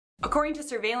According to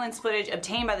surveillance footage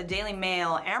obtained by the Daily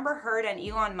Mail, Amber Heard and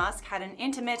Elon Musk had an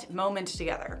intimate moment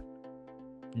together.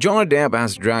 Johnny Depp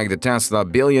has dragged the Tesla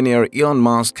billionaire Elon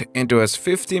Musk into his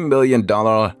 $50 million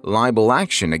libel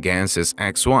action against his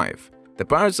ex-wife. The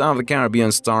Pirates of the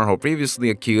Caribbean star, who previously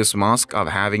accused Musk of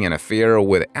having an affair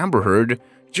with Amber Heard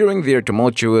during their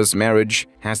tumultuous marriage,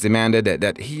 has demanded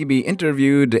that he be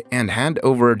interviewed and hand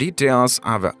over details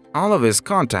of all of his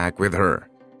contact with her.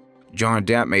 Johnny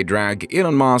Depp may drag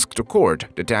Elon Musk to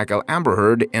court to tackle Amber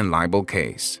Heard in libel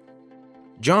case.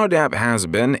 Johnny Depp has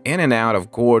been in and out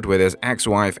of court with his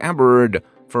ex-wife Amber Heard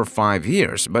for 5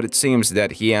 years, but it seems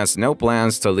that he has no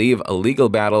plans to leave a legal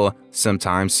battle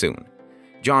sometime soon.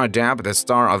 Johnny Depp, the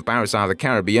star of Pirates of the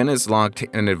Caribbean, is locked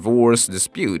in a divorce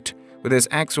dispute with his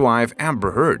ex-wife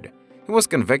Amber Heard. He was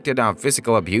convicted of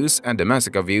physical abuse and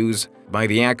domestic abuse by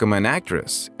the Aquaman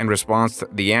actress. In response,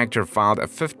 the actor filed a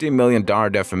 $50 million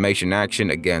defamation action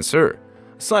against her.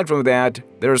 Aside from that,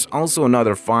 there's also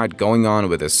another fight going on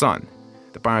with his son.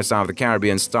 The Pirates of the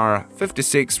Caribbean star,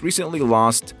 56, recently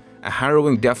lost a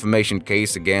harrowing defamation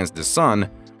case against the son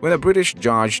when a British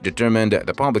judge determined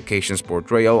the publication's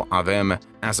portrayal of him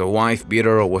as a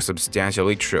wife-beater was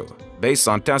substantially true, based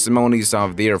on testimonies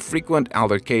of their frequent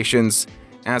altercations.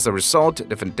 As a result,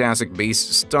 the Fantastic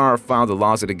Beasts star filed a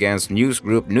lawsuit against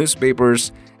Newsgroup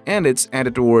Newspapers and its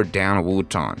editor Dan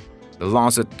Wootton. The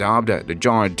lawsuit, dubbed the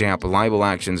Johnny Depp libel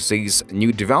action, sees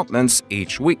new developments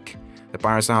each week. The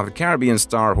Pirates of the Caribbean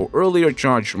star, who earlier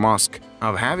charged Musk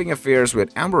of having affairs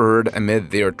with Amber Heard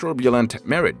amid their turbulent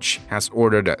marriage, has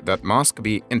ordered that Musk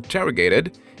be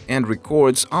interrogated and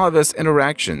records all of his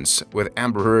interactions with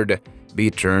Amber Heard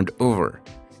be turned over.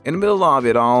 In the middle of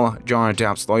it all, Johnny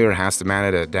Depp's lawyer has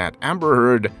demanded that Amber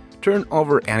Heard turn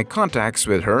over any contacts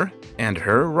with her and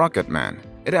her Rocket Man.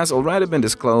 It has already been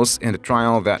disclosed in the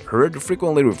trial that Heard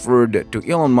frequently referred to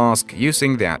Elon Musk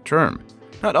using that term.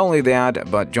 Not only that,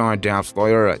 but Johnny Depp's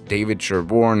lawyer, David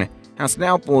Sherborne, has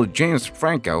now pulled James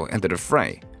Franco into the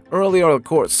fray. Earlier, the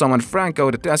court summoned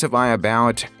Franco to testify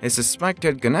about his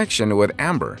suspected connection with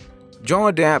Amber.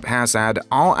 Johnny Depp has had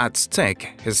all at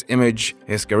stake: his image,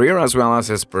 his career, as well as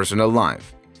his personal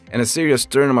life. In a serious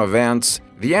turn of events,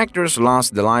 the actors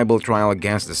lost the libel trial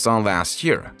against the son last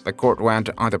year. The court went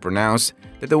on to pronounce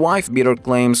that the wife-beater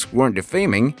claims weren't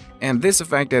defaming, and this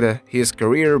affected his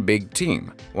career big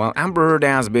time. While Amber Heard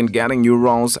has been getting new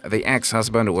roles, the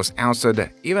ex-husband was ousted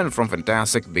even from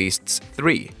Fantastic Beasts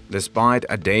 3, despite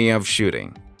a day of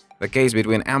shooting. The case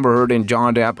between Amber Heard and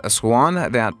Johnny Depp is one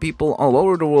that people all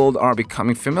over the world are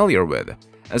becoming familiar with.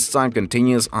 As time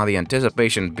continues on, the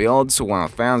anticipation builds while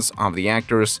fans of the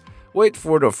actors wait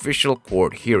for the official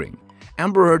court hearing.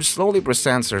 Amber Heard slowly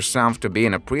presents herself to be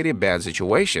in a pretty bad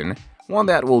situation, one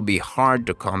that will be hard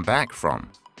to come back from.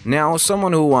 Now,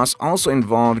 someone who was also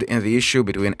involved in the issue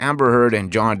between Amber Heard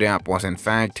and Johnny Depp was in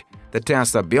fact the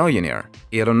Tesla billionaire,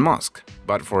 Elon Musk.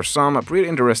 But for some pretty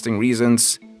interesting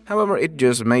reasons. However, it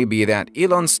just may be that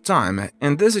Elon's time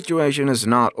in this situation is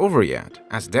not over yet,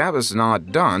 as Depp is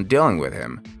not done dealing with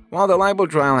him. While the libel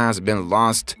trial has been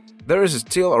lost, there is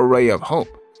still a ray of hope.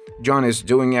 John is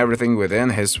doing everything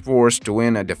within his force to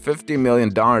win the $50 million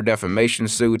defamation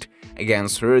suit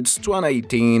against Heard's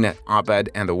 2018 op-ed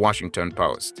in the Washington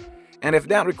Post. And if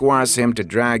that requires him to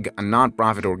drag a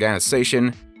non-profit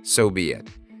organization, so be it.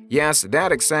 Yes,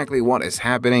 that's exactly what is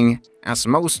happening. As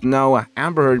most know,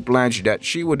 Amber Heard pledged that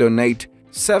she would donate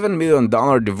 $7 million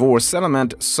divorce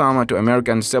settlement sum to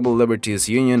American Civil Liberties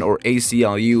Union, or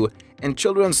ACLU, in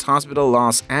Children's Hospital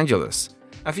Los Angeles.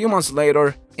 A few months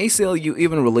later, ACLU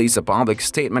even released a public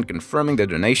statement confirming the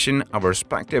donation of a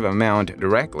respective amount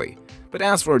directly. But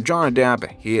as for Johnny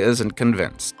Depp, he isn't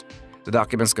convinced. The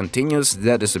documents continues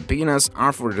that the subpoenas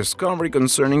are for discovery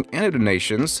concerning any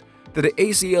donations to the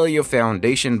ACLU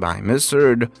Foundation by Ms.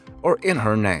 Heard or in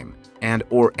her name, and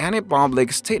or any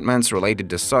public statements related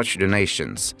to such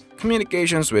donations,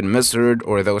 communications with Ms. Heard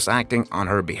or those acting on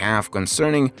her behalf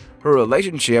concerning her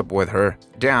relationship with her,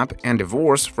 Depp, and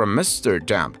divorce from Mr.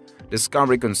 Depp,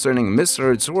 discovery concerning Ms.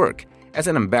 Heard's work as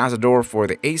an ambassador for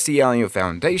the ACLU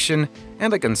Foundation,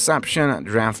 and the conception,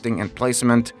 drafting, and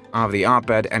placement of the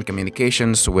op-ed and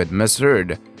communications with Ms.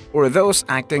 Heard or those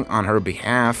acting on her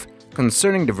behalf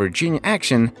concerning the Virginia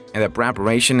action and the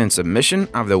preparation and submission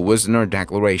of the Wisner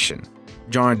Declaration.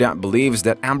 Johnny Depp believes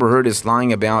that Amber Heard is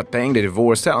lying about paying the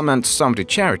divorce settlement sum to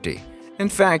charity. In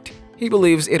fact, he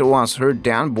believes it was her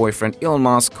then-boyfriend Elon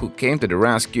Musk who came to the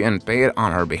rescue and paid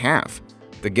on her behalf.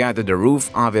 To get to the root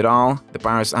of it all, the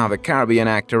Pirates of the Caribbean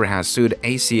actor has sued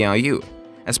ACLU.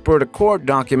 As per the court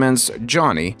documents,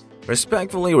 Johnny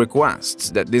respectfully requests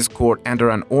that this court enter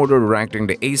an order directing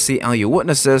the ACLU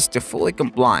witnesses to fully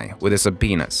comply with the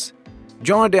subpoenas.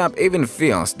 Johnny Depp even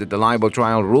feels that the libel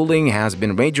trial ruling has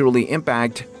been majorly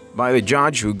impacted by the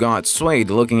judge who got swayed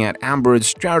looking at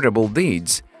Amber's charitable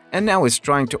deeds and now is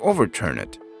trying to overturn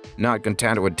it. Not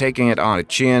content with taking it on the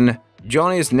chin,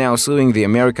 Johnny is now suing the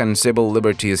American Civil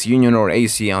Liberties Union or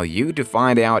ACLU to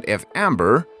find out if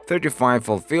Amber, 35,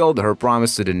 fulfilled her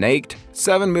promise to donate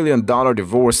 $7 million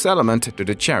divorce settlement to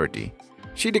the charity.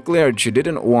 She declared she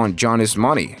didn't want Johnny's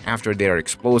money after their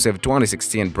explosive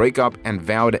 2016 breakup and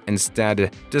vowed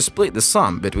instead to split the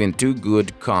sum between two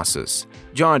good causes.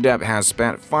 Johnny Depp has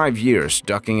spent 5 years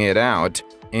ducking it out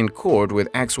in court with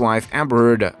ex-wife Amber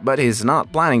Heard, but he's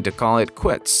not planning to call it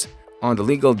quits on the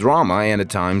legal drama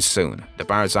anytime soon. The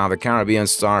Pirates of the Caribbean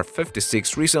star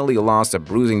 56 recently lost a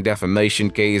bruising defamation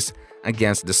case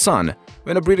against The Sun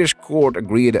when a British court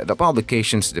agreed the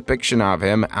publication's depiction of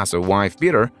him as a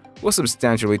wife-beater was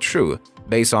substantially true,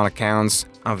 based on accounts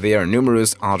of their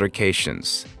numerous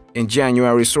altercations. In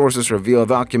January, sources reveal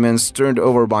documents turned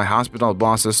over by hospital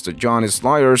bosses to Johnny's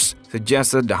lawyers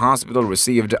suggested the hospital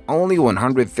received only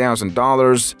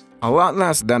 $100,000, a lot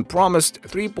less than promised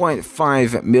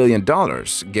 $3.5 million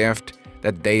gift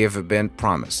that they've been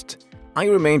promised. I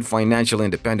remained financially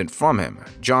independent from him,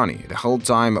 Johnny, the whole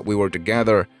time we were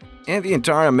together, and the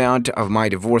entire amount of my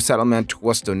divorce settlement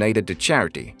was donated to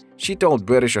charity, she told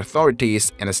British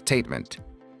authorities in a statement.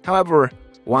 However,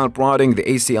 while prodding the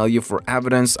ACLU for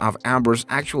evidence of Amber's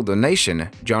actual donation,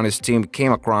 Johnny's team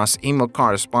came across email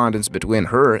correspondence between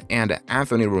her and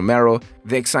Anthony Romero,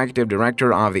 the executive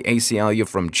director of the ACLU,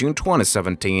 from June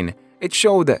 2017. It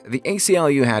showed that the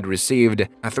ACLU had received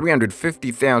a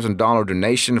 $350,000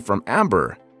 donation from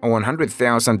Amber, a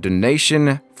 $100,000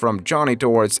 donation from Johnny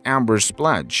towards Amber's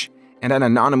pledge, and an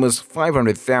anonymous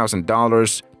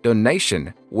 $500,000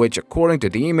 donation, which, according to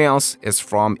the emails, is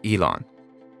from Elon.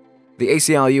 The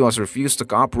ACLU has refused to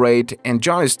cooperate, and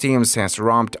Johnny's team has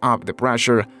ramped up the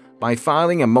pressure by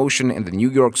filing a motion in the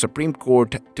New York Supreme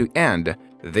Court to end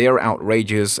their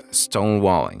outrageous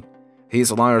stonewalling.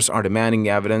 His lawyers are demanding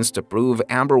evidence to prove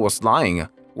Amber was lying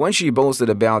when she boasted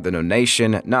about the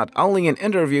donation, not only in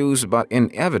interviews but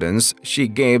in evidence she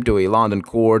gave to a London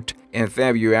court in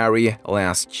February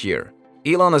last year.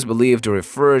 Elon is believed to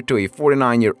refer to a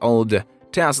 49-year-old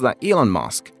Tesla Elon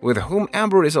Musk, with whom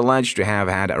Amber is alleged to have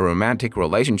had a romantic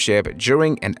relationship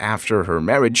during and after her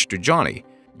marriage to Johnny.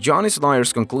 Johnny's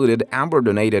lawyers concluded Amber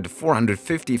donated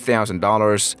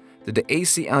 $450,000 to the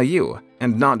ACLU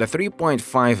and not the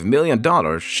 $3.5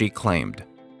 million she claimed.